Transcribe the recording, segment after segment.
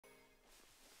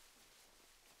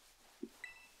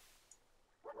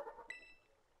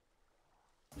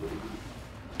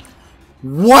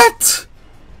What?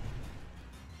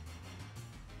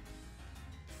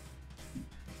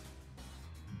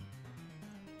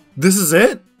 This is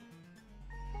it?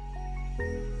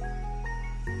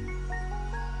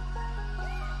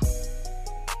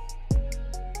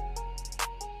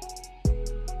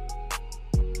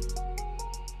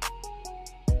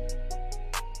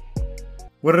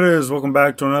 What it is, welcome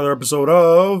back to another episode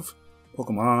of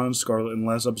Pokemon Scarlet. In the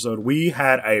last episode, we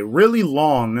had a really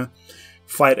long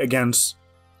fight against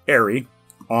Eri.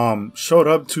 Showed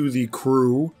up to the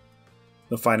crew,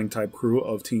 the fighting type crew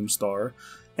of Team Star.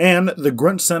 And the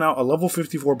Grunt sent out a level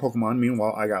 54 Pokemon.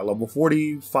 Meanwhile, I got level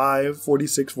 45,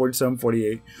 46, 47,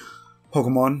 48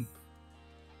 Pokemon.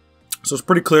 So it's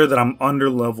pretty clear that I'm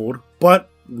under-leveled. But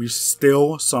we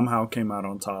still somehow came out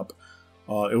on top.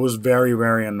 It was very,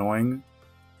 very annoying.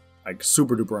 Like,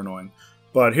 super duper annoying.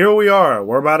 But here we are.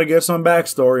 We're about to get some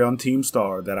backstory on Team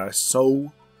Star that I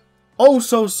so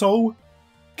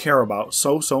care about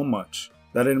so much.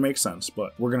 That didn't make sense,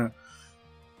 but we're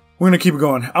gonna keep it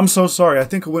going. I'm so sorry. I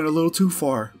think I went a little too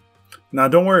far. Now,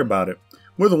 don't worry about it.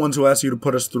 We're the ones who asked you to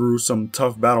put us through some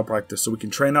tough battle practice so we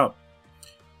can train up.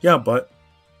 Yeah, but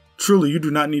truly, you do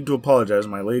not need to apologize,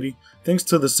 my lady. Thanks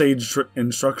to the sage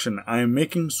instruction, I am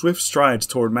making swift strides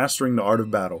toward mastering the art of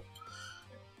battle.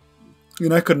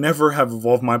 And I could never have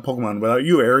evolved my Pokemon without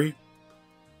you, Eri.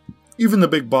 Even the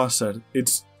big boss said,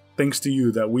 it's thanks to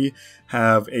you that we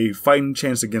have a fighting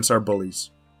chance against our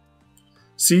bullies.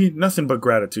 See, nothing but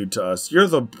gratitude to us. You're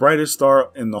the brightest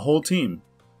star in the whole team.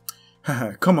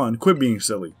 Haha, come on, quit being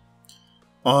silly.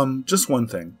 Just one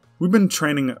thing. We've been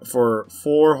training for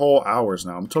 4 whole hours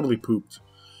now. I'm totally pooped.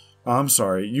 I'm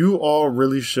sorry. You all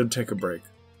really should take a break.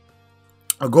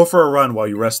 I'll go for a run while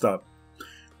you rest up.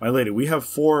 My lady, we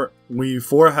four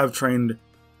have trained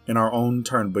in our own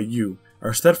turn, but you,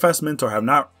 our steadfast mentor,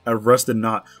 have rested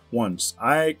not once.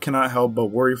 I cannot help but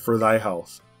worry for thy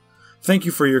health. Thank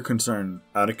you for your concern,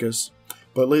 Atticus,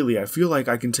 but lately I feel like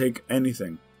I can take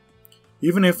anything.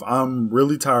 Even if I'm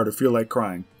really tired or feel like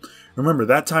crying. Remember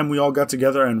that time we all got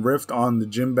together and riffed on the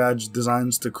gym badge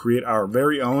designs to create our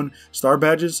very own star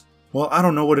badges? Well, I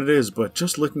don't know what it is, but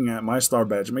just looking at my star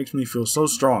badge makes me feel so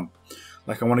strong.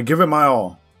 Like I want to give it my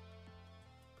all.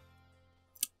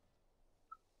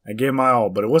 I gave my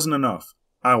all, but it wasn't enough.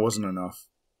 I wasn't enough.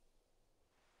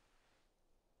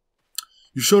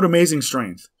 You showed amazing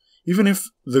strength. Even if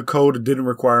the code didn't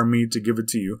require me to give it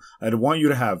to you, I'd want you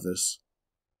to have this.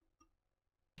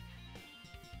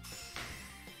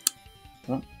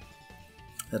 Well,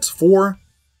 that's 4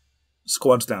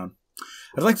 squads down.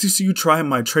 I'd like to see you try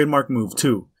my trademark move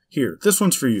too. Here, this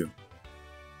one's for you.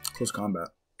 Close combat.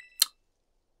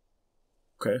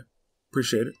 Okay,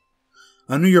 appreciate it.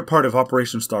 I knew you're part of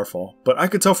Operation Starfall, but I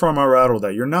could tell from our rattle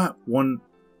that you're not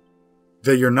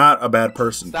a bad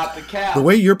person. Stop the cap. The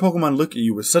way your Pokemon look at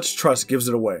you with such trust gives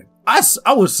it away. I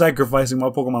was sacrificing my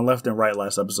Pokemon left and right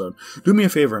last episode. Do me a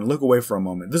favor and look away for a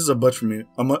moment. This is a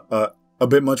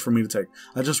bit much for me to take.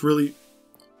 I just really...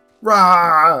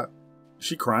 Rah! Is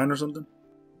she crying or something?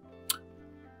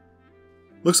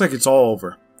 Looks like it's all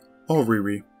over. Oh,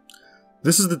 Riri.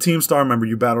 This is the Team Star member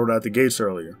you battled at the gates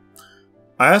earlier.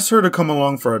 I asked her to come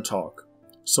along for a talk.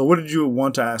 So what did you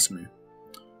want to ask me?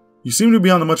 You seem to be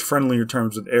on a much friendlier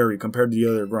terms with Eri compared to the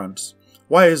other grunts.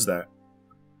 Why is that?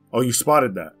 Oh, you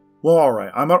spotted that. Well,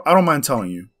 alright. I don't mind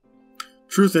telling you.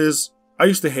 Truth is, I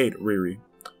used to hate Riri.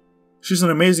 She's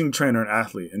an amazing trainer and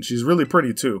athlete, and she's really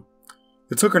pretty too.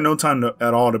 It took her no time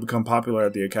at all to become popular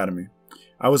at the academy.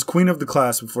 I was queen of the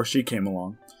class before she came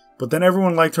along, but then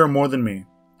everyone liked her more than me.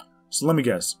 So let me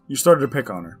guess, you started to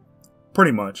pick on her.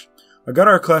 Pretty much. I got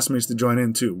our classmates to join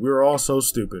in too. We were all so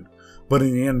stupid. But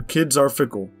in the end, kids are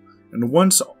fickle. And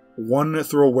once one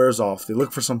thrill wears off, they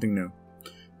look for something new.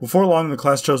 Before long, the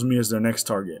class chose me as their next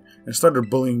target, and started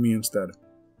bullying me instead.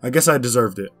 I guess I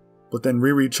deserved it. But then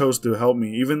Riri chose to help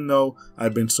me, even though I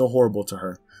had been so horrible to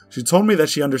her. She told me that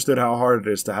she understood how hard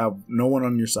it is to have no one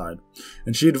on your side,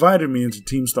 and she invited me into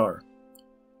Team Star.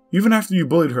 Even after you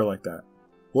bullied her like that.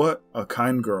 What a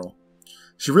kind girl.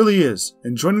 She really is,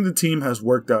 and joining the team has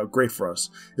worked out great for us.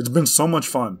 It's been so much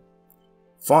fun.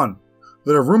 Fun?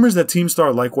 There are rumors that Team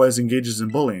Star likewise engages in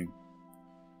bullying.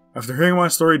 After hearing my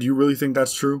story, do you really think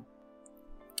that's true?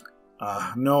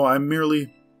 No, I'm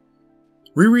merely...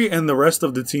 Riri and the rest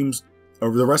of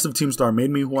Team Star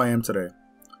made me who I am today.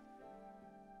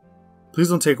 Please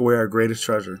don't take away our greatest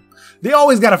treasure. They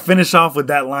always gotta finish off with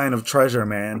that line of treasure,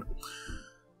 man.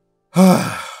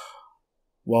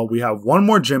 Well, we have one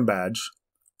more gym badge,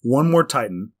 one more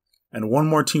Titan, and one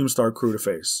more Team Star crew to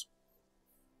face.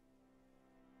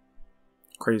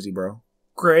 Crazy, bro.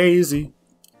 Crazy.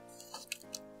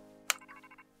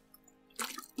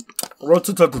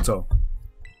 Rototototo.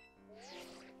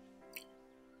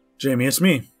 Jaime, it's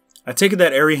me. I take it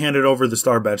that Aerie handed over the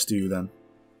star badge to you then.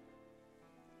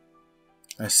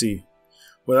 I see.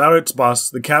 Without its boss,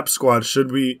 the Cap Squad should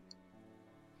be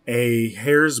a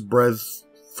hair's breadth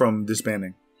from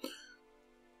disbanding.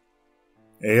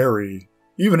 Aerie.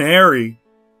 Even Aerie.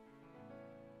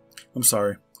 I'm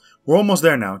sorry. We're almost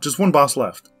there now. Just one boss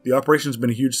left. The operation's been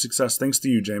a huge success thanks to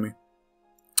you, Jaime.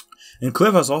 And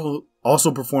Cliff has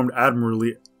also performed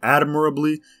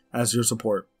admirably as your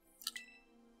support.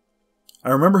 I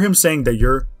remember him saying that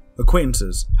you're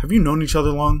acquaintances. Have you known each other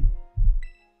long?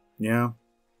 Yeah.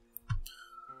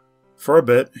 For a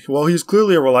bit. Well, he's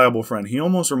clearly a reliable friend. He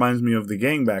almost reminds me of the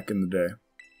gang back in the day.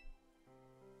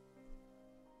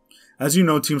 As you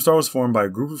know, Team Star was formed by a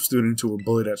group of students who were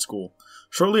bullied at school.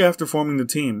 Shortly after forming the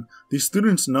team, these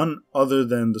students, none other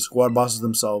than the squad bosses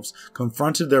themselves,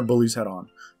 confronted their bullies head-on.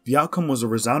 The outcome was a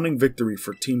resounding victory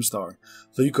for Team Star,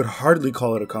 though you could hardly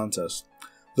call it a contest.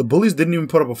 The bullies didn't even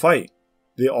put up a fight.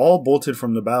 They all bolted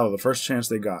from the battle the first chance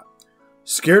they got.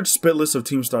 Scared spitless of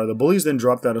Team Star, the bullies then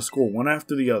dropped out of school one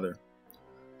after the other.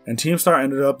 And Team Star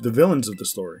ended up the villains of the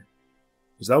story.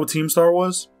 Is that what Team Star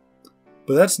was?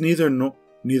 But that's neither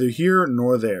here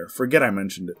nor there. Forget I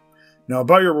mentioned it. Now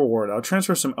about your reward, I'll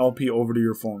transfer some LP over to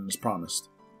your phone as promised.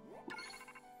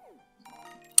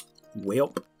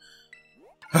 Welp.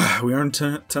 We earned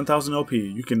 10,000 LP.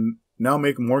 You can now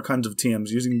make more kinds of TMs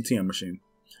using the TM machine.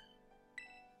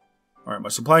 Alright, my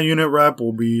supply unit rep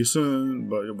will be soon,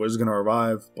 but it's going to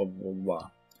revive, blah, blah, blah,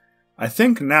 blah. I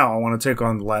think now I want to take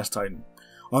on the last Titan.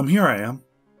 Here I am.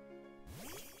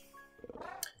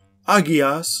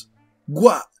 Agias.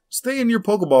 Gua! Stay in your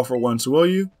Pokeball for once, will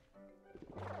you?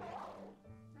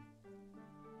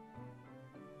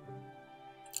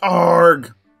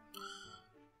 Arg!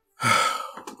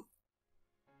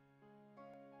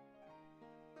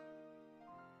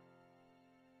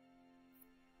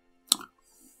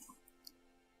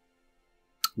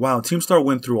 Wow, Team Star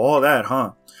went through all that,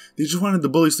 huh? They just wanted the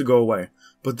bullies to go away.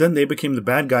 But then they became the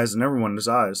bad guys in everyone's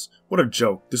eyes. What a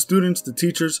joke. The students, the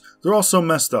teachers, they're all so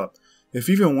messed up. If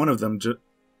even one of them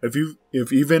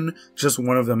if even just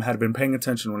one of them had been paying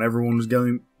attention when everyone was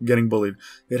getting bullied,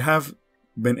 they'd have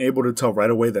been able to tell right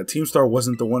away that Team Star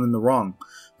wasn't the one in the wrong.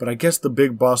 But I guess the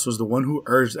big boss was the one who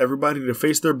urged everybody to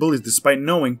face their bullies despite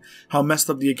knowing how messed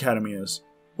up the academy is.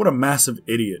 What a massive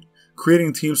idiot.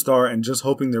 Creating Team Star and just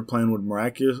hoping their plan would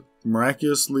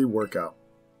miraculously work out.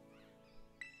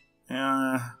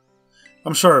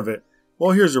 I'm sure of it.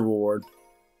 Well, here's your reward.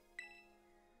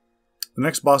 The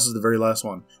next boss is the very last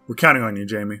one. We're counting on you,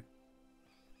 Jaime.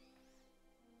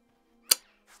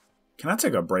 Can I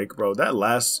take a break, bro? That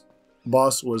last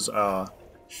boss was a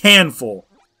handful.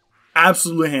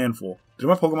 Absolute handful. Did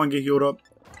my Pokemon get healed up?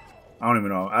 I don't even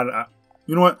know.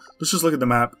 You know what? Let's just look at the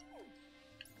map.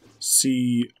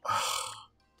 See.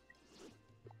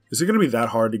 Is it going to be that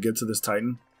hard to get to this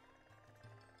Titan?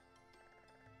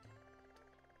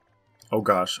 Oh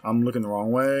gosh, I'm looking the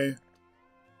wrong way.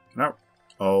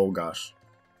 Oh gosh.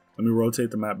 Let me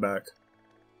rotate the map back.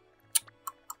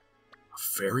 A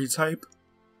fairy type?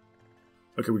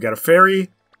 Okay, we got a fairy.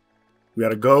 We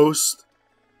got a ghost.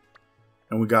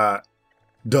 And we got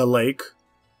the lake.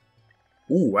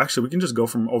 Ooh, actually, we can just go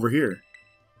from over here.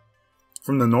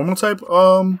 From the normal type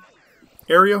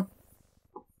area.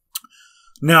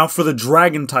 Now, for the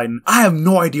Dragon Titan, I have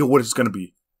no idea what it's going to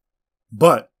be.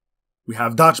 But we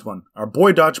have Dachbun. Our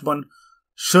boy Dachbun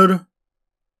should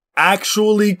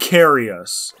actually carry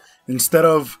us instead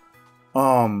of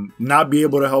not be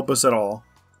able to help us at all.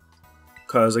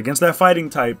 Because against that fighting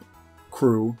type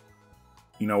crew,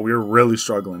 you know, we were really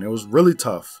struggling. It was really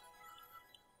tough.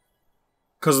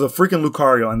 Because of the freaking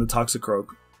Lucario and the Toxicroak.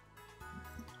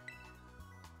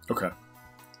 Okay.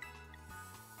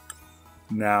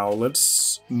 Now,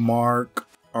 let's mark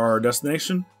our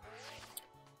destination.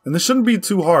 And this shouldn't be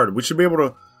too hard. We should be able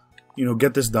to, you know,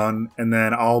 get this done. And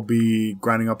then I'll be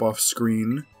grinding up off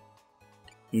screen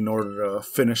in order to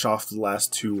finish off the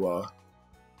last two,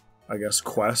 I guess,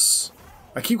 quests.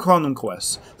 I keep calling them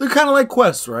quests. They're kind of like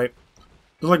quests, right?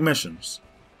 They're like missions.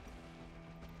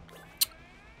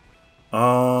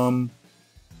 What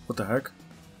the heck?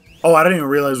 Oh, I didn't even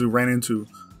realize we ran into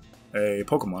a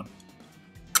Pokemon.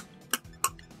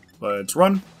 Let's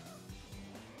run.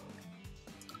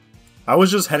 I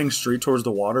was just heading straight towards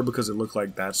the water because it looked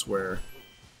like that's where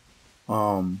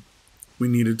we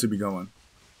needed to be going.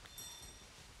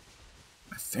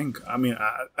 I think. I mean,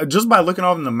 just by looking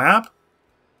off in the map,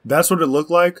 that's what it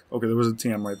looked like. Okay, there was a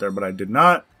TM right there, but I did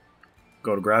not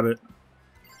go to grab it.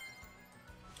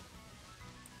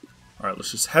 Alright,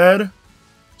 let's just head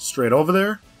straight over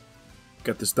there.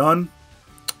 Get this done.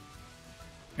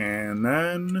 And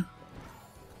then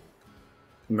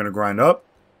I'm gonna grind up.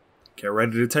 Get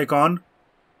ready to take on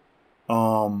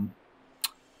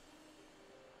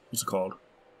what's it called?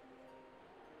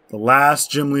 The last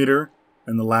gym leader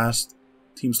and the last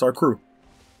Team Star crew.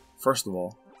 First of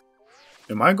all,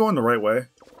 am I going the right way?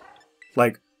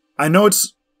 Like, I know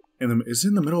it's in the is it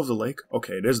in the middle of the lake?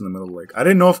 Okay, it is in the middle of the lake. I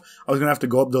didn't know if I was gonna have to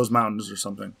go up those mountains or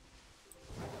something.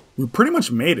 We pretty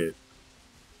much made it.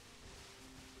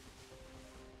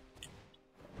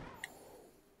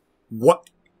 What?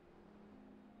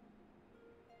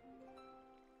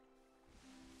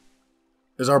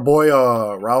 Is our boy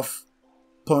Ralph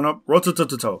pulling up?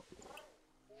 Rototototo.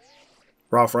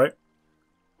 Ralph, right?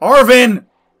 Arven!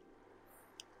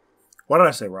 Why did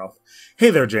I say Ralph?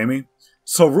 Hey there, Jaime.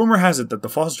 So rumor has it that the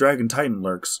false dragon titan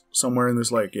lurks somewhere in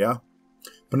this lake, yeah?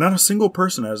 But not a single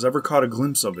person has ever caught a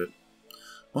glimpse of it.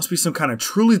 Must be some kind of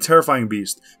truly terrifying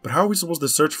beast, but how are we supposed to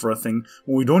search for a thing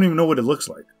when we don't even know what it looks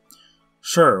like?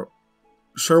 Sure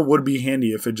would be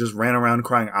handy if it just ran around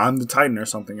crying, I'm the Titan or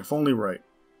something, if only right.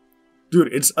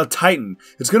 Dude, it's a Titan.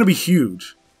 It's gonna be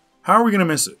huge. How are we gonna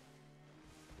miss it?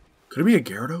 Could it be a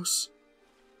Gyarados?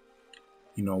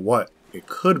 You know what? It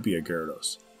could be a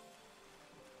Gyarados.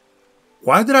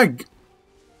 Why did I...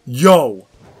 Yo!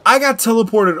 I got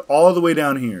teleported all the way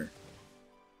down here.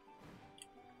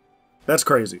 That's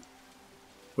crazy.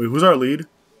 Wait, who's our lead?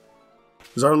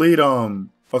 Is our lead,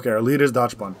 okay, our lead is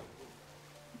Dachshund.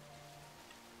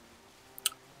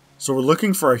 So we're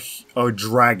looking for a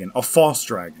dragon. A false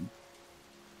dragon.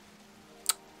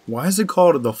 Why is it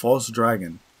called the false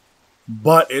dragon?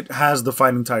 But it has the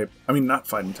fighting type. I mean, not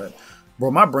fighting type. Bro,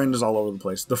 my brain is all over the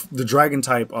place. The dragon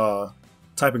type,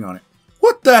 typing on it.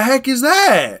 What the heck is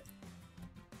that?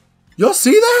 Y'all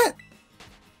see that?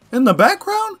 In the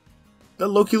background? That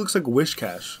low-key looks like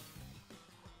Wishcash.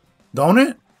 Don't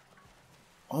it?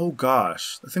 Oh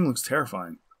gosh. That thing looks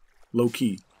terrifying.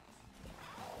 Low-key.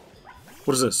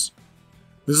 What is this?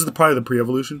 This is probably the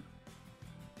pre-evolution.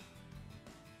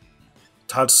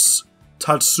 Tatsugiri.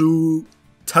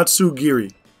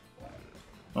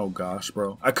 Oh gosh,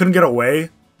 bro. I couldn't get away.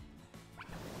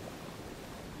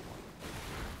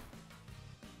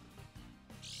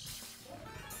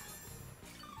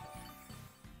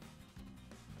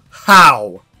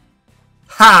 How?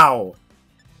 How?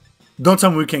 Don't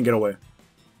tell me we can't get away.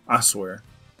 I swear.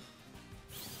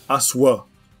 I swear.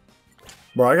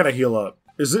 Bro, I gotta heal up.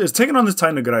 Is taking on this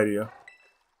Titan a good idea?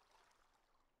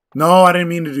 No, I didn't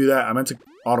mean to do that. I meant to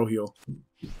auto heal.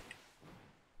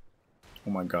 Oh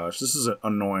my gosh, this is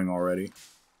annoying already.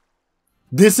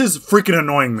 This is freaking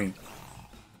annoying me.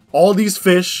 All these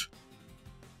fish.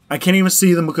 I can't even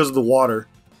see them because of the water.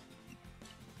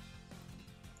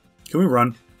 Can we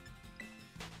run?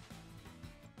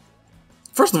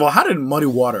 First of all, how did muddy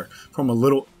water from a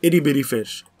little itty bitty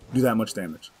fish do that much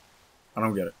damage? I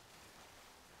don't get it.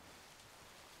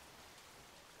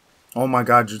 Oh my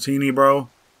god, Dratini, bro.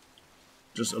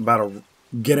 Just about to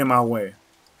get in my way.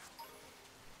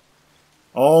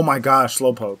 Oh my gosh,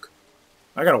 Slowpoke.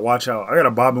 I gotta watch out. I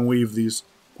gotta bob and weave these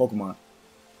Pokemon.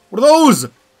 What are those?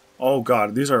 Oh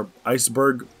god, these are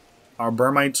iceberg,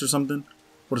 Burmites or something.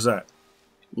 What is that?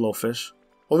 Little fish.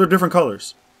 Oh, they're different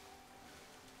colors.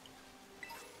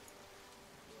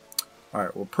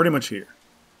 Alright, we're pretty much here.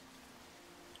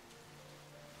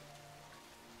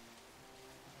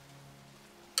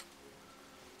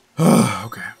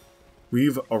 Okay.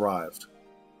 We've arrived.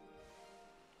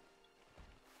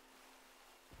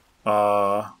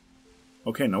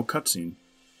 Okay, no cutscene.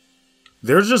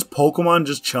 There's just Pokemon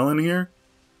just chilling here?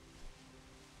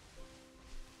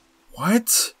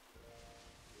 What?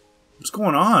 What's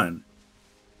going on?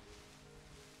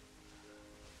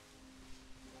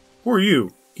 Who are you?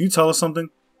 Can you tell us something?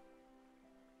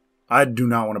 I do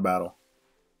not want to battle.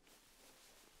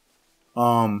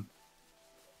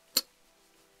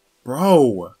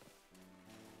 Bro.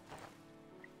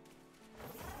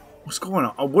 What's going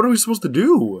on? What are we supposed to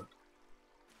do?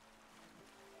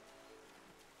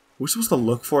 Are we supposed to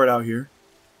look for it out here?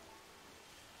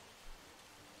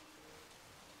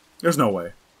 There's no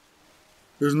way.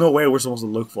 There's no way we're supposed to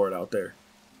look for it out there.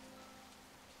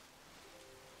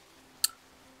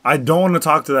 I don't want to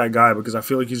talk to that guy because I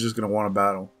feel like he's just going to want to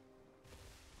battle.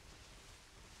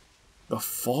 The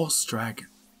false dragon.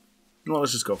 You know what,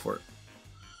 let's just go for it.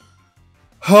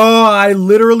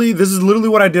 This is literally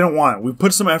what I didn't want. We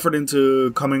put some effort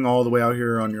into coming all the way out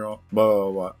here on your own. Blah,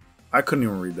 blah, blah. I couldn't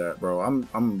even read that, bro.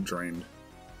 I'm drained.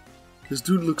 This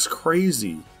dude looks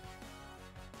crazy.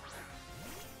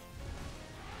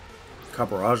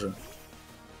 Caparaja.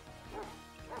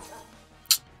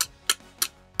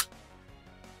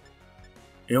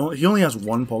 He only has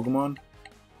one Pokemon.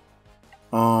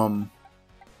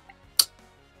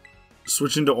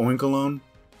 Switch into Oinkalone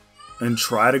and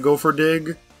try to go for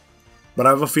Dig. But I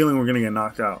have a feeling we're going to get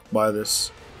knocked out by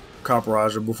this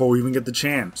Copperajah before we even get the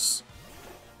chance.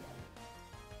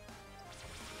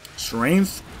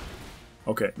 Strength?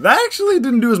 Okay, that actually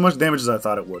didn't do as much damage as I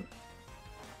thought it would.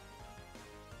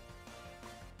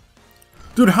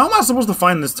 Dude, how am I supposed to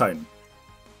find this Titan?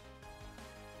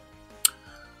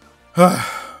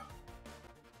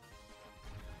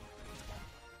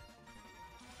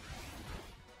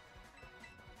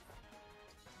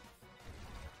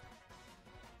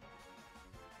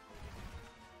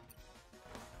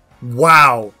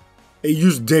 Wow! It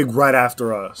used Dig right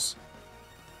after us.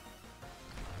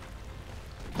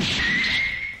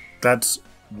 That's...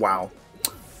 wow.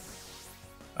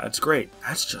 That's great.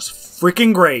 That's just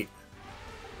freaking great.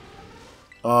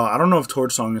 I don't know if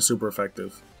Torch Song is super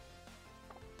effective.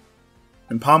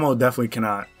 And Pomo definitely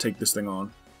cannot take this thing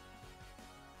on.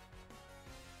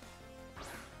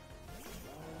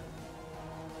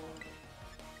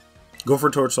 Go for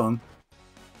Torch Song.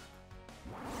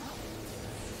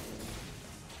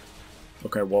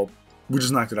 Okay, well, we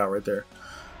just knocked it out right there.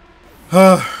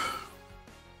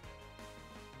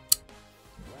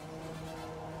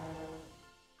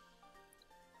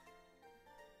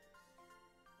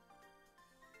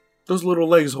 Those little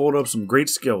legs hold up some great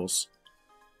skills.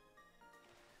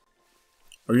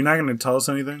 Are you not going to tell us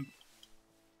anything?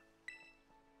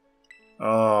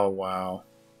 Oh, wow.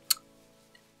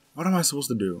 What am I supposed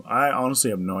to do? I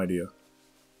honestly have no idea.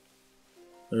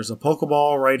 There's a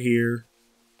Pokeball right here.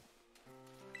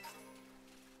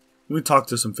 Let me talk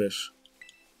to some fish.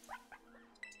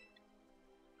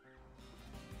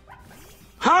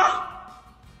 Huh?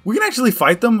 We can actually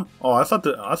fight them? Oh, I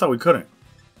thought we couldn't.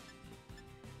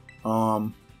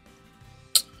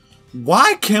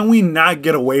 Why can we not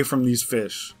get away from these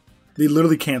fish? They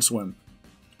literally can't swim.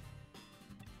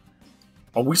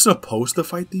 Are we supposed to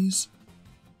fight these?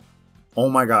 Oh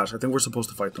my gosh, I think we're supposed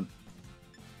to fight them.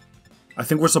 I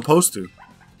think we're supposed to.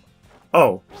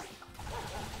 Oh.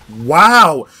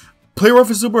 Wow! Play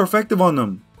Rough is super effective on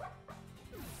them.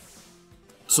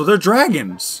 So they're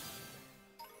dragons.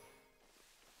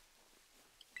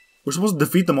 We're supposed to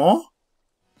defeat them all?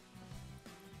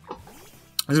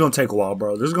 This is gonna take a while,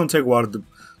 bro. This is gonna take a while to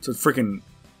freaking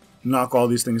knock all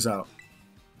these things out.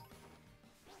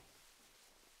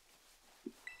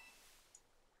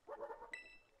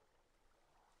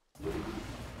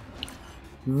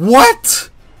 What?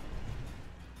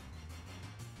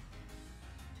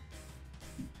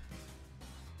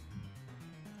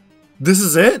 This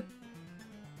is it?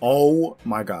 Oh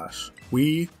my gosh.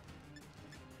 I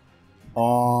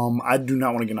do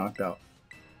not want to get knocked out.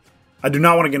 I do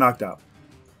not want to get knocked out.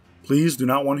 Please do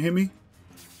not want to hit me.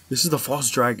 This is the false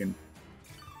dragon.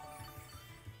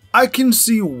 I can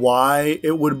see why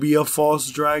it would be a false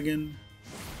dragon.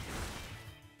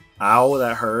 Ow,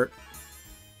 that hurt.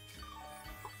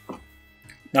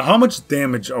 Now, how much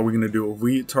damage are we going to do if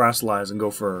we terrestrialize and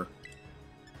go for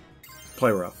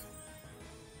Play Rough?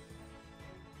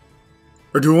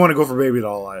 Or do we want to go for Baby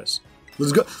Doll Eyes?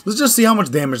 Let's go. Let's just see how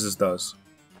much damage this does.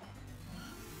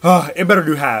 It better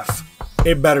do half.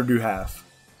 It better do half.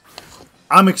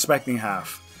 I'm expecting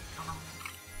half.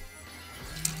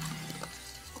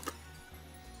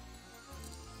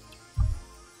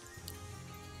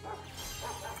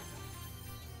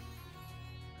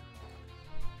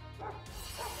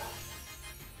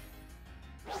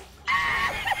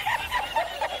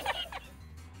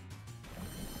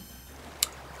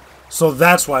 So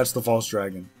that's why it's the false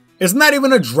dragon. It's not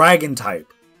even a dragon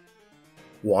type.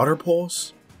 Water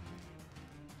Pulse?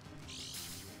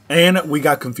 And we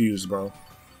got confused, bro.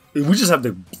 We just have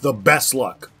the best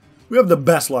luck. We have the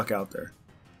best luck out there.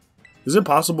 Is it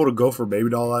possible to go for Baby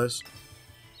Doll Eyes?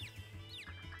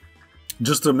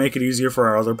 Just to make it easier for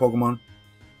our other Pokemon?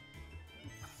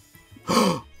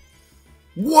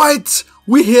 What?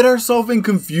 We hit ourselves in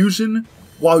confusion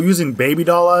while using Baby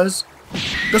Doll Eyes?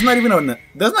 That's not even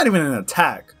an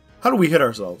attack. How do we hit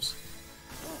ourselves?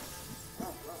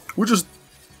 We're just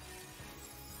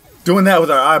doing that with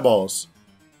our eyeballs.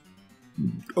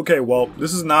 Okay, well,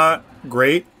 this is not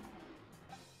great.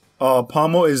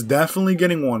 Pomo is definitely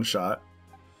getting one shot.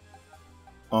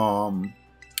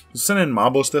 Send in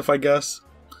Mabostiff, I guess.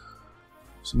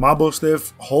 So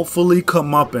Mabostiff, hopefully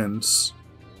Comeuppance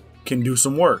can do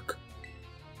some work.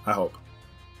 I hope.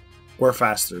 We're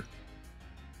faster.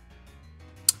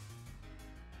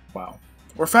 Wow.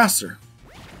 We're faster.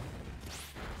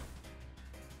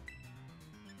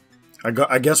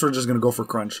 I guess we're just gonna go for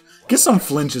Crunch. Get some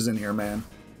flinches in here, man.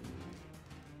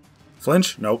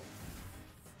 Flinch? Nope.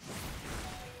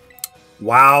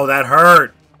 Wow, that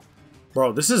hurt.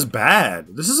 Bro, this is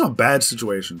bad. This is a bad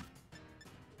situation.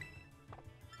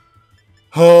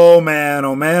 Oh man,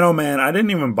 oh man, oh man. I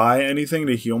didn't even buy anything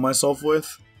to heal myself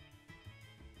with.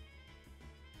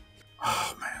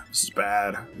 Oh man, this is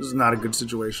bad. This is not a good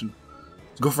situation.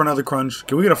 Let's go for another crunch.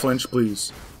 Can we get a flinch,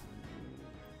 please?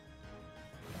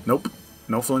 Nope.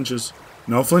 No flinches.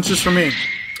 No flinches for me.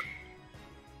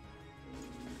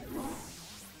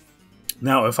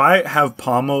 Now, if I have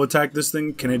Pomo attack this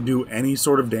thing, can it do any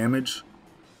sort of damage?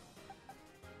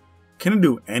 Can it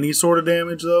do any sort of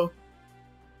damage, though?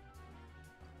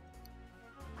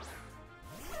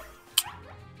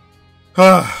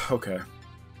 Okay.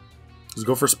 Let's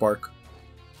go for Spark.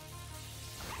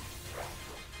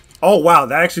 Oh, wow.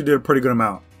 That actually did a pretty good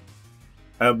amount.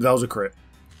 That was a crit.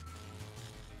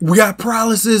 We got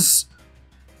paralysis!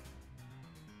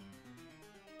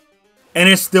 And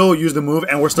it still used the move,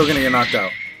 and we're still gonna get knocked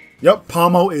out. Yep,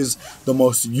 Pomo is the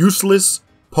most useless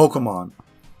Pokemon.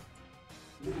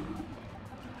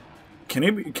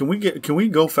 Can we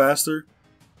go faster?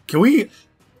 Can we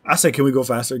go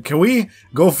faster? Can we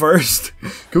go first?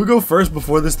 Can we go first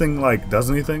before this thing like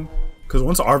does anything? Because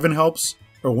once Arven helps,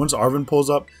 or once Arven pulls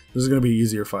up, this is gonna be an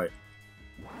easier fight.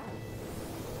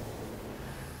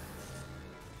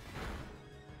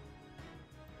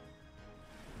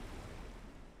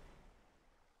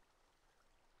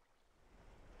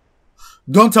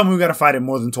 Don't tell me we gotta fight it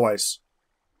more than twice.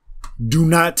 Do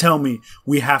not tell me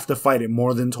we have to fight it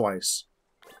more than twice.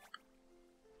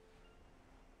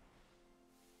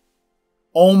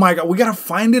 Oh my god, we gotta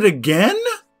find it again?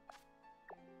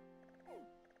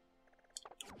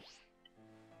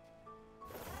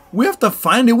 We have to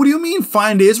find it? What do you mean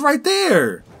find it? It's right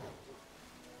there.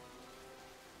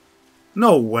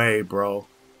 No way, bro.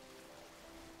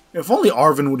 If only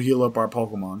Arven would heal up our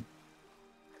Pokemon.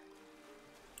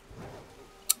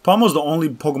 Pomo's the only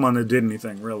Pokemon that did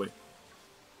anything, really.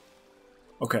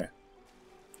 Okay.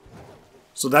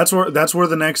 So that's where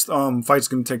the next fight's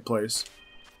gonna take place.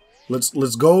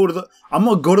 Let's go to the I'm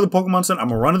gonna go to the Pokemon Center, I'm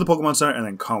gonna run to the Pokemon Center and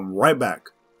then come right back.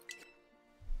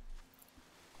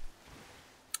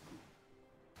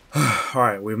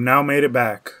 Alright, we've now made it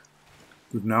back.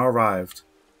 We've now arrived.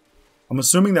 I'm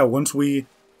assuming that once we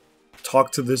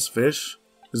talk to this fish,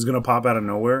 this is gonna pop out of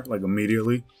nowhere, like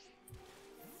immediately.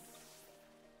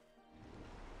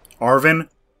 Arven?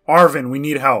 Arven, we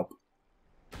need help.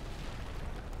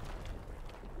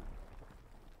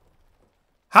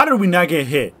 How did we not get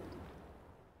hit?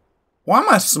 Why am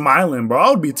I smiling, bro? I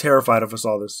would be terrified if I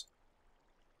saw this.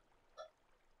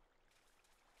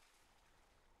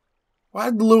 Why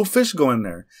did the little fish go in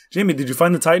there? Jaime, did you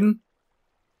find the Titan?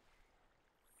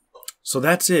 So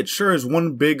that's it. Sure is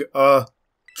one big,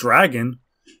 dragon.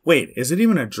 Wait, is it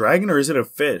even a dragon or is it a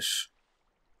fish?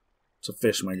 It's a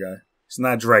fish, my guy. It's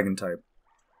not dragon type.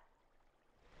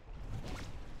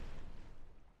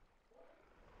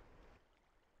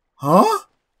 Huh?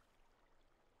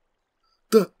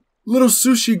 The little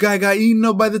sushi guy got eaten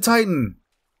up by the Titan.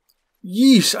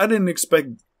 Yeesh, I didn't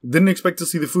expect to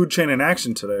see the food chain in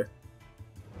action today.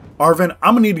 Arven,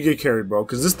 I'm gonna need to get carried, bro,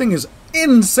 because this thing is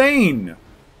insane.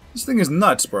 This thing is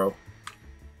nuts, bro.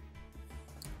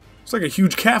 It's like a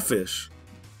huge catfish.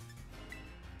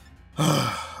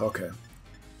 Okay.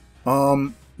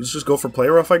 Let's just go for play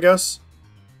rough, I guess.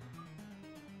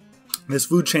 This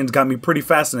food chain's got me pretty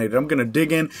fascinated. I'm gonna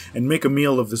dig in and make a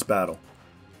meal of this battle.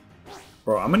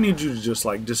 Bro, I'm gonna need you to just,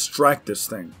 like, distract this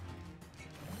thing.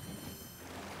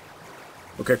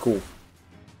 Okay, cool.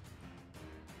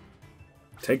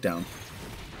 Takedown.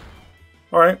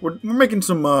 Alright, we're making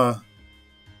some, I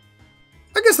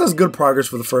guess that's good progress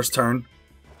for the first turn.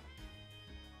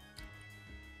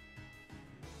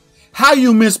 How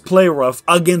you miss play rough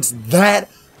against that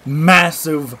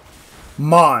massive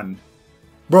mon?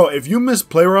 Bro, if you miss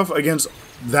play rough against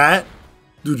that,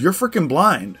 dude, you're freaking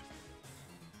blind.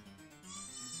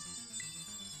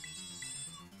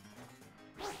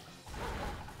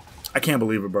 I can't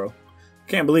believe it, bro.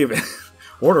 Can't believe it.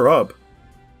 Order up.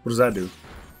 What does that do?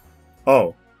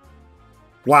 Oh.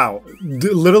 Wow.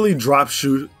 Literally drop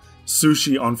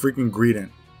sushi on freaking Greedent.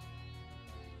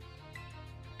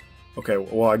 Okay,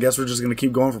 well, I guess we're just gonna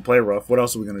keep going for play rough. What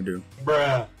else are we gonna do?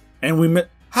 Bruh. And we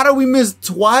how did we miss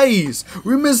twice?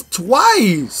 We missed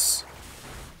twice!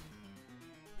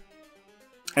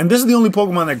 And this is the only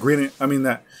Pokemon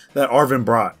that that Arven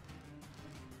brought.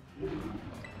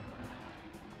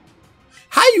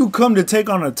 How you come to take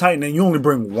on a Titan and you only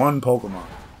bring one Pokemon?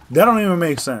 That don't even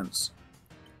make sense.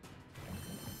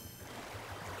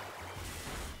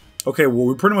 Okay, well,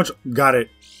 we pretty much got it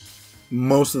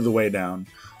most of the way down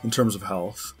in terms of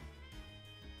health.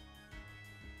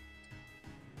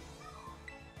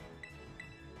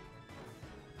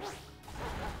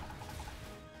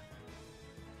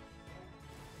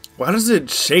 Why does it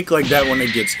shake like that when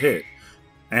it gets hit?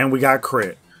 And we got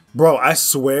crit. Bro, I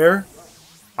swear,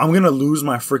 I'm gonna lose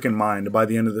my freaking mind by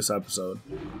the end of this episode.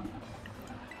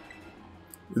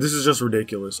 This is just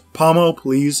ridiculous. Palmo,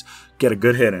 please get a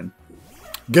good hit in.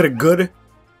 Get a good,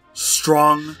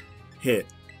 strong hit.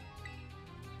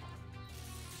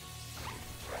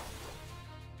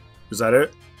 Is that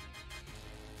it?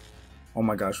 Oh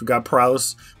my gosh, we got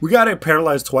paralysis. We got it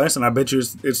paralyzed twice, and I bet you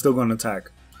it's still going to attack.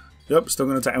 Yep, still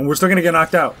going to attack. And we're still going to get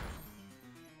knocked out.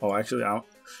 Oh, actually,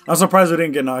 I'm surprised we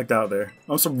didn't get knocked out there.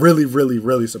 I'm so really, really,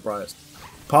 really surprised.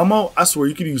 Palmo, I swear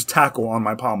you could use tackle on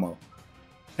my Palmo,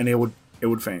 and it would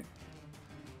faint.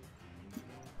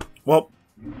 Well,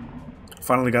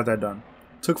 finally got that done.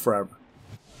 Took forever.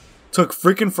 Took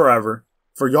freaking forever.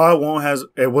 For y'all,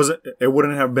 it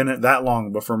wouldn't have been that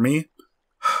long, but for me,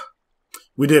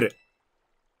 we did it.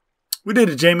 We did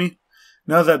it, Jaime.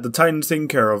 Now that the Titan's taken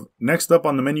care of, next up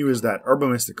on the menu is that herba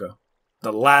mystica.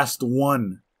 The last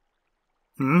one.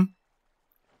 Whoa,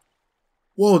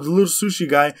 the little sushi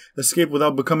guy escaped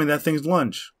without becoming that thing's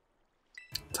lunch.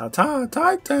 Ta-ta,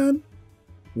 Titan.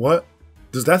 What?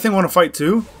 Does that thing want to fight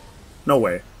too? No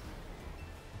way.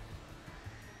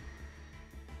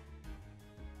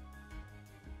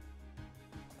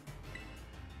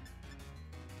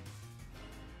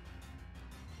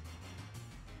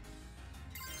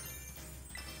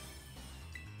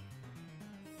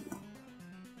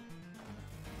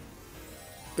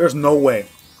 There's no way.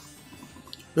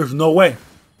 There's no way.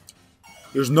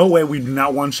 There's no way we do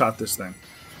not one-shot this thing.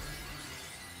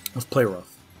 Let's play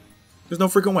rough. There's no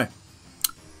freaking way.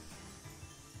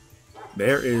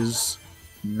 There is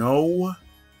no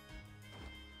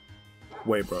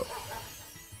way, bro.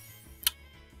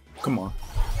 Come on.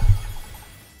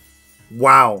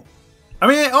 Wow. I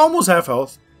mean, almost half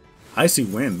health. Icy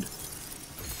wind.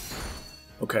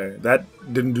 Okay, that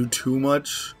didn't do too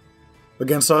much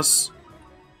against us.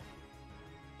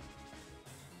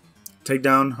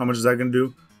 Takedown, how much is that going to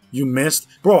do? You missed?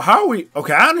 Bro, how are we...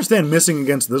 Okay, I understand missing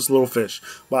against this little fish,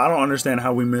 but I don't understand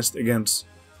how we missed against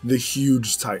the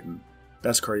huge Titan.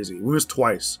 That's crazy. We missed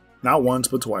twice. Not once,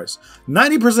 but twice.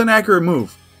 90% accurate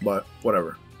move, but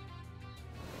whatever.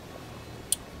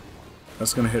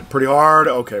 That's going to hit pretty hard.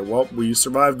 Okay, well, we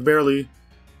survived barely.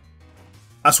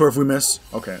 I swear if we miss...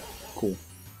 Okay, cool.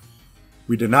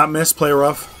 We did not miss. Play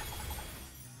rough.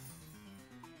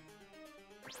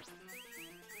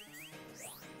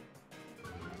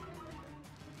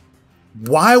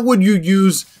 Why would you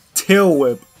use Tail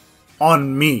Whip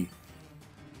on me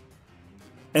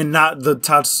and not the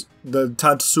Tatsugiri?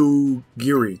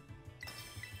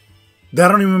 That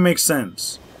don't even make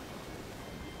sense.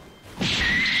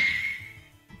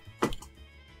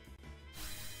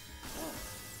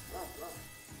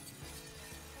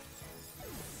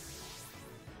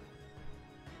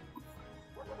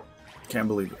 Can't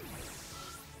believe it.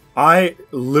 I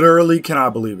literally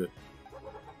cannot believe it.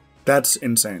 That's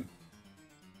insane.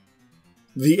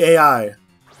 The AI.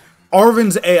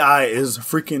 Arven's AI is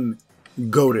freaking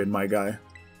goated, my guy.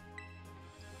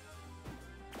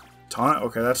 Taunt?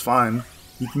 Okay, that's fine.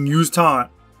 You can use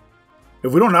taunt.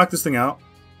 If we don't knock this thing out...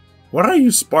 Why did I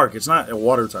use Spark? It's not a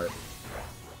water type.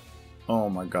 Oh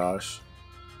my gosh.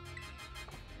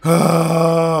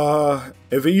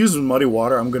 If it uses Muddy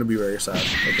Water, I'm going to be very sad.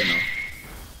 Okay, no.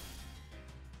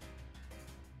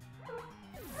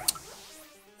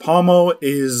 Palmo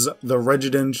is the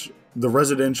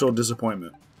residential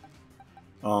disappointment.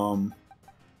 I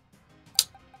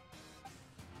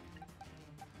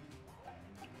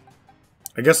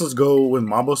guess let's go with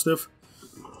Mabostiff.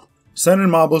 Send in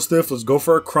Mabostiff. Let's go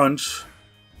for a crunch.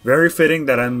 Very fitting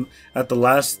that I'm at the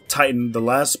last Titan, the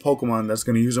last Pokemon that's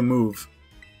going to use a move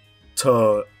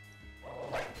to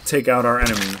take out our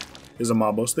enemy is a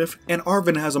Mabostiff. And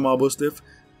Arven has a Mabostiff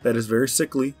that is very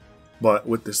sickly. But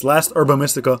with this last herba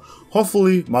mystica,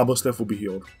 hopefully Mabostiff will be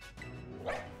healed.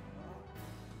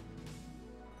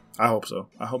 I hope so.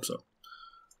 I hope so.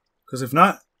 Because if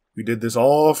not, we did this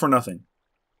all for nothing.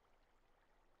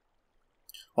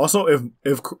 Also,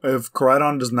 if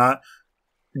Koraidon does not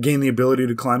gain the ability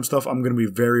to climb stuff, I'm going to be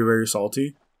very, very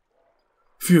salty.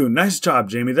 Phew, nice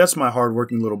job, Jaime. That's my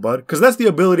hardworking little bud. Because that's the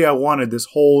ability I wanted this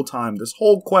whole time. This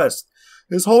whole quest.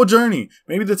 This whole journey.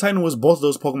 Maybe the Titan was both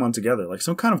those Pokemon together. Like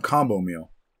some kind of combo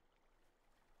meal.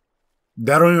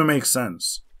 That don't even make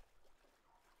sense.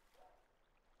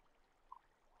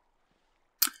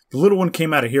 The little one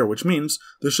came out of here, which means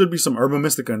there should be some herba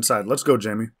mystica inside. Let's go,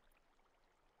 Jaime.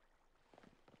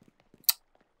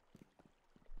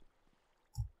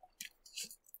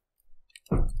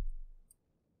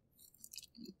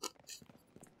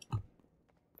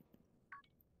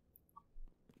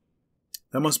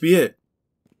 That must be it.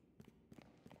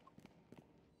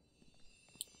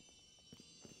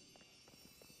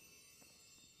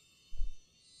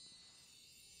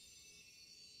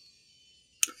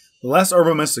 The last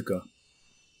herba mystica.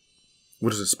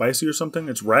 What is it, spicy or something?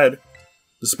 It's red.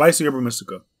 The spicy herba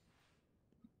mystica.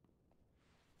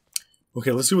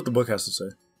 Okay, let's see what the book has to say.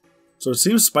 So it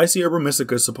seems spicy herba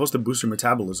mystica is supposed to boost your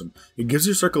metabolism. It gives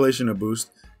your circulation a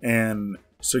boost and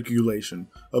circulation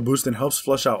a boost and helps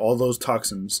flush out all those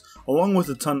toxins, along with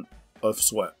a ton of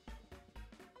sweat.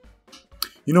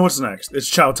 You know what's next? It's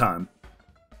chow time.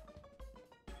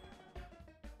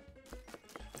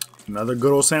 Another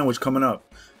good old sandwich coming up.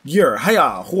 Yer,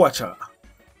 hiya, huacha.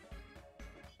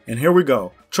 And here we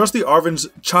go. Trusty Arven's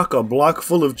Chaka block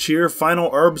full of cheer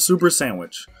final herb super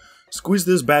sandwich. Squeeze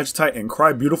this badge tight and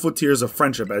cry beautiful tears of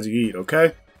friendship as you eat,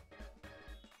 okay?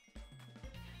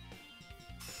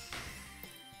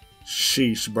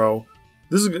 Sheesh, bro.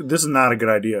 This is not a good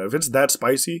idea. If it's that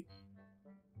spicy,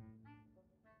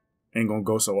 ain't gonna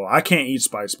go so well. I can't eat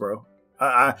spice, bro.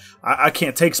 I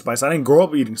can't take spice. I didn't grow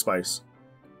up eating spice.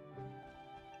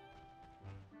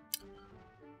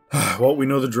 Well, we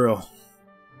know the drill.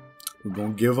 We're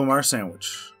gonna give them our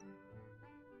sandwich.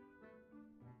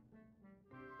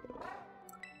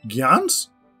 Gyans?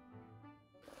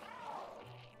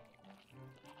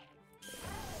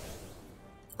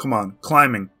 Come on,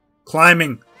 climbing.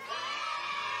 Climbing!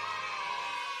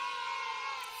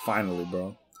 Finally,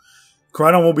 bro.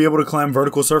 Koraidon will be able to climb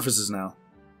vertical surfaces now.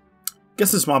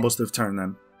 Guess it's Mabostiff's turn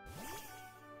then.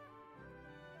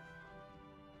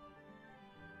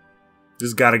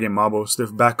 Just gotta get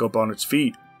Mabostiff back up on its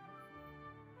feet.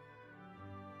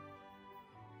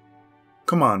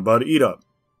 Come on, bud, eat up.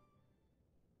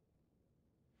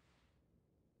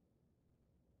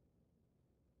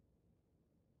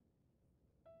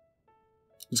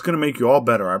 It's gonna make you all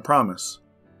better, I promise.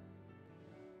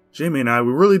 Jaime and I,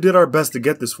 we really did our best to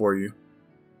get this for you.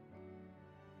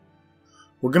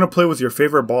 We're gonna play with your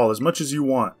favorite ball as much as you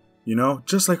want, you know,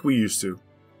 just like we used to.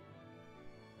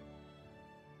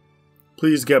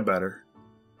 Please get better.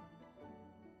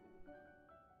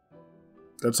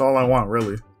 That's all I want,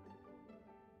 really.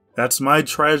 That's my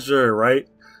treasure, right?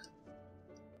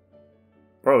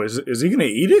 Bro, is he gonna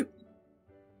eat it?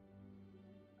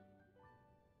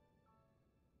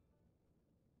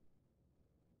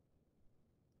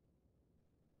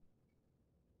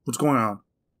 What's going on?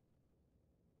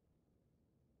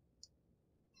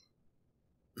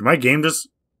 Did my game just...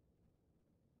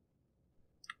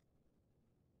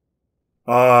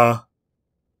 Why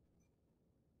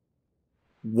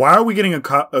are we getting a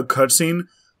cutscene?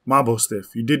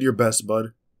 Mabostiff, you did your best,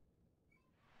 bud.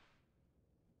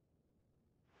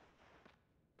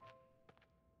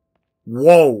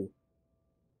 Whoa.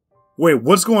 Wait,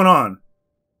 what's going on?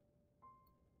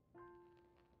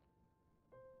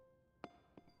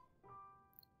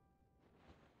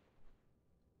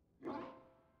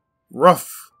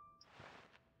 Rough.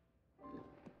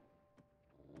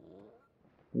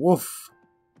 Woof.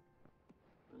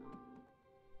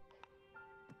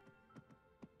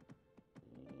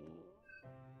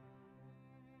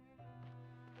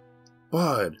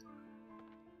 Bud.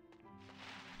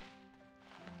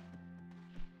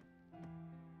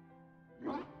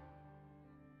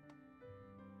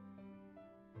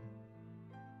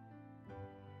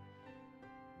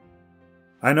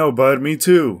 I know, bud. Me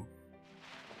too.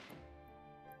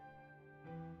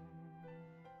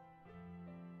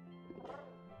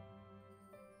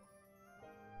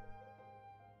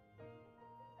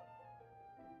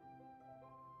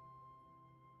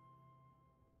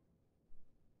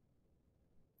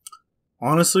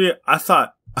 Honestly, I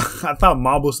thought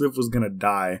Mabostiff was gonna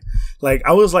die. Like,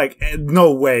 I was like,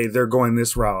 no way they're going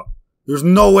this route. There's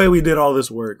no way we did all this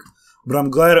work. But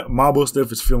I'm glad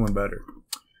Mabostiff is feeling better.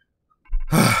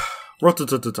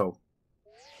 Rototototo.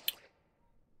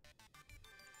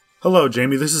 Hello,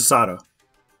 Jaime. This is Sada.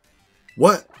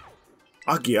 What?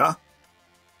 Agia?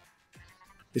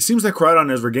 It seems that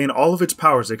Koraidon has regained all of its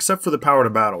powers except for the power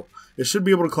to battle. It should be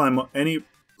able to climb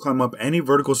up any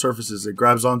vertical surfaces it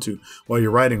grabs onto while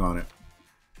you're riding on it.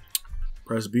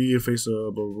 Press B to face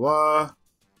a blah blah.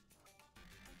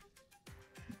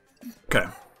 Okay.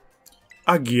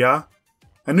 Agia.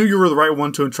 I knew you were the right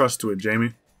one to entrust to it,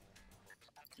 Jaime.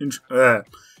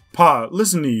 Pa,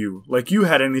 listen to you. Like you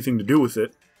had anything to do with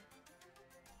it.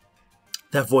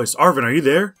 That voice. Arven, are you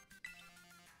there?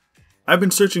 I've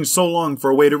been searching so long for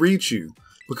a way to reach you.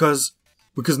 Because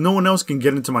no one else can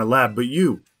get into my lab but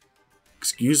you.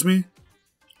 Excuse me?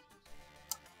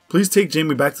 Please take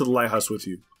Jaime back to the lighthouse with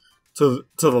you. To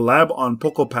the lab on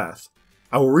Poco Path.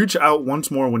 I will reach out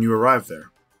once more when you arrive there.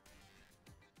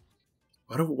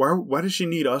 Why does she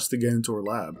need us to get into her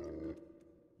lab?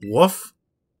 Woof.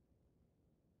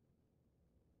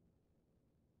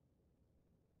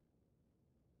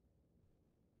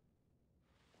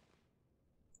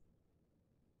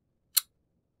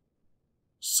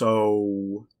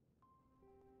 So,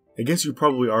 I guess you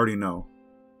probably already know.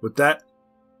 But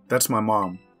that's my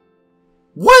mom.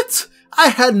 What? I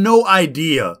had no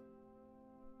idea.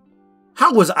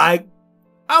 How was I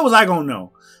gonna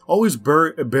know? Always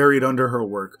buried under her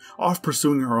work, off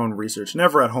pursuing her own research,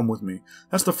 never at home with me.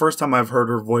 That's the first time I've heard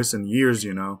her voice in years,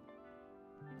 you know.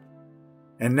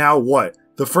 And now what?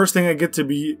 The first thing I get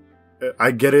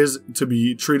is to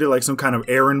be treated like some kind of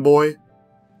errand boy?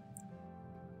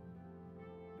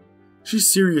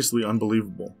 She's seriously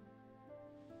unbelievable.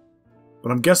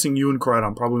 But I'm guessing you and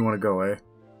Koraidon probably want to go, eh?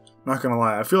 Not gonna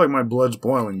lie, I feel like my blood's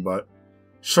boiling, but...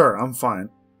 Sure, I'm fine.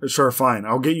 Sure, fine.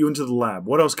 I'll get you into the lab.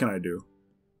 What else can I do?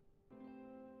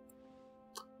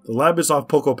 The lab is off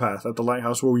Pocopath at the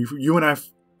lighthouse where you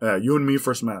and me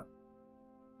first met.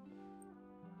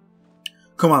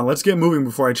 Come on, let's get moving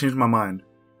before I change my mind.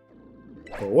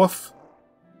 Oh, woof.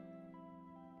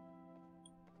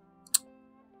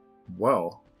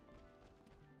 Well,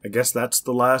 I guess that's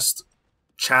the last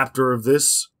chapter of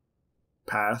this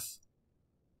path.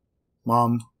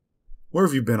 Mom, where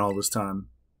have you been all this time?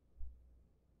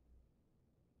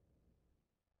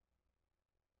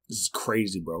 This is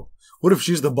crazy, bro. What if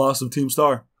she's the boss of Team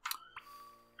Star?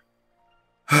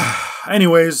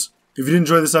 Anyways, if you did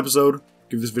enjoy this episode,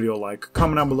 give this video a like,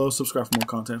 comment down below, subscribe for more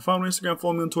content, follow me on Instagram,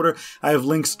 follow me on Twitter. I have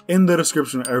links in the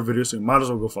description of every video, so you might as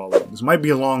well go follow. This might be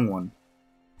a long one.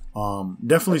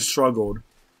 Definitely struggled.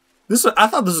 I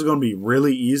thought this was gonna be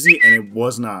really easy, and it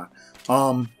was not.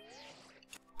 I'm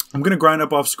gonna grind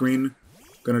up off screen.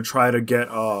 Gonna try to get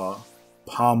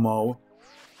Palmo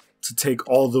to take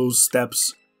all those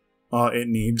steps it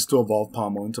needs to evolve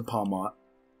Palmo into Palmot.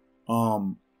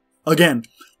 Again,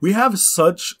 we have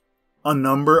such a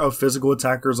number of physical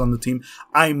attackers on the team.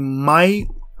 I might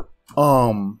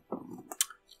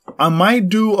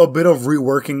do a bit of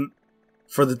reworking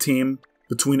for the team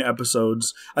between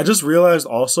episodes. I just realized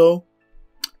also,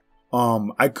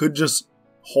 I could just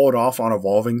hold off on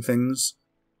evolving things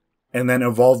and then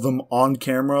evolve them on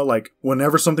camera. Like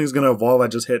whenever something's gonna evolve, I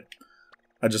just hit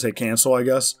cancel, I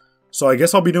guess. So I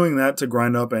guess I'll be doing that to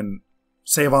grind up and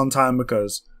save on time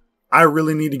because I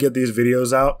really need to get these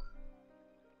videos out.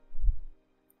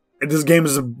 This game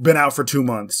has been out for 2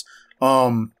 months.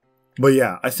 But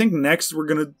yeah, I think next we're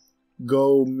gonna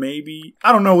go maybe,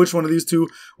 I don't know which one of these two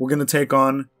we're gonna take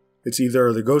on. It's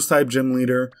either the ghost type gym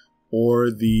leader or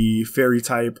the fairy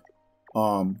type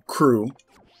crew.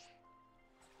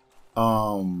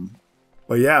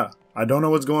 But yeah, I don't know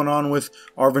what's going on with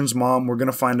Arven's mom. We're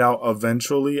gonna find out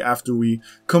eventually after we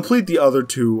complete the other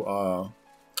two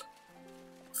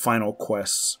final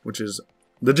quests, which is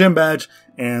the gym badge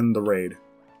and the raid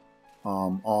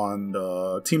on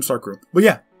the Team Star crew. But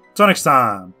yeah, till next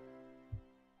time.